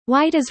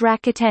Why does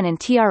Rakuten and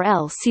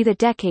TRL see the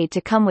decade to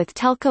come with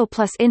telco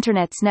plus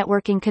internet's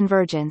networking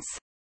convergence?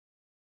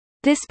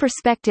 This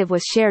perspective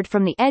was shared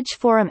from the Edge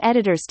Forum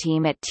editors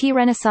team at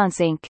T-Renaissance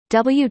Inc.,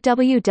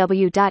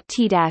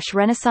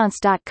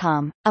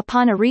 www.t-renaissance.com,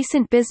 upon a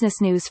recent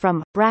business news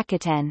from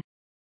Rakuten.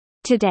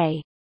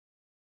 Today,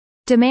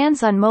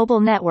 demands on mobile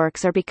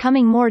networks are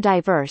becoming more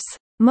diverse.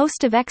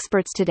 Most of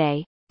experts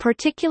today,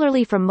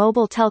 particularly from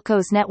mobile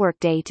telcos' network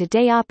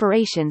day-to-day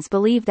operations,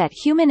 believe that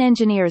human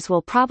engineers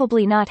will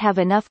probably not have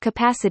enough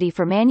capacity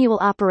for manual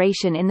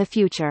operation in the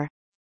future.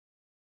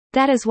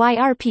 That is why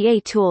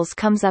RPA tools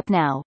comes up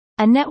now.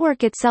 A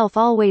network itself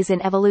always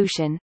in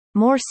evolution,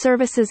 more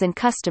services and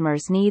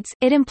customers' needs,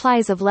 it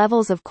implies of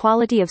levels of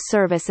quality of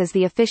service as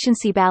the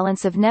efficiency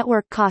balance of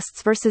network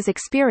costs versus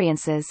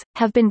experiences,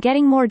 have been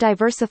getting more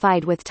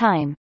diversified with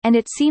time, and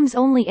it seems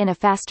only in a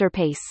faster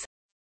pace.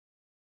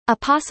 A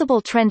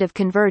possible trend of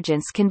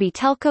convergence can be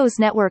telcos'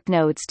 network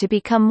nodes to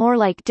become more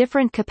like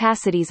different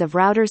capacities of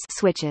routers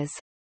switches.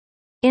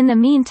 In the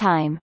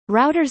meantime,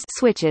 routers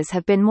switches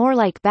have been more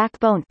like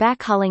backbone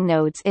backhauling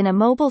nodes in a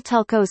mobile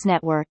telco's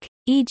network,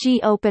 e.g.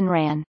 Open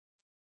RAN.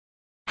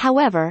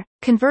 However,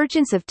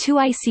 convergence of two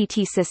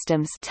ICT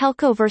systems,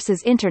 telco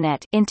versus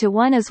internet, into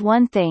one is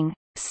one thing.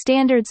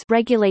 Standards,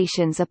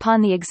 regulations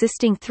upon the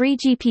existing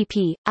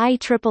 3GPP,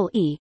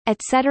 IEEE,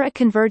 etc.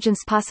 convergence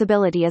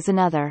possibility is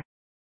another.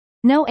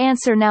 No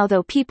answer now,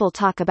 though people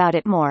talk about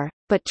it more,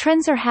 but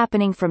trends are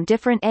happening from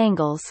different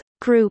angles,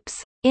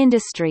 groups,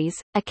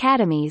 industries,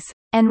 academies,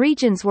 and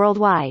regions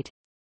worldwide.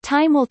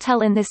 Time will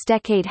tell in this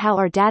decade how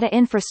our data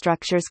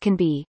infrastructures can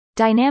be,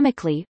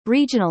 dynamically,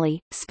 regionally,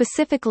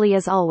 specifically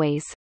as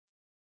always.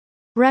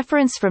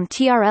 Reference from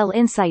TRL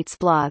Insights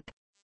blog.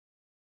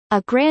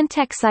 A grand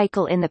tech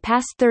cycle in the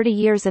past 30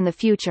 years and the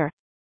future.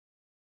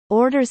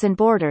 Orders and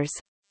borders.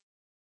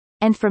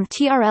 And from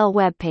TRL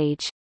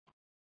webpage.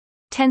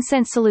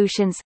 Tencent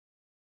Solutions.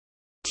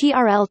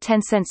 TRL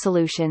Tencent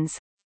Solutions.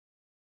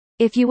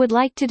 If you would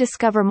like to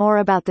discover more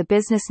about the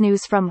business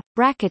news from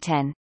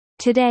Rakuten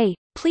today,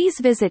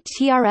 please visit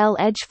TRL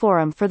Edge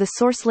Forum for the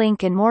source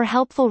link and more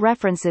helpful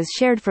references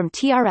shared from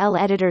TRL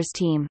editors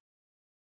team.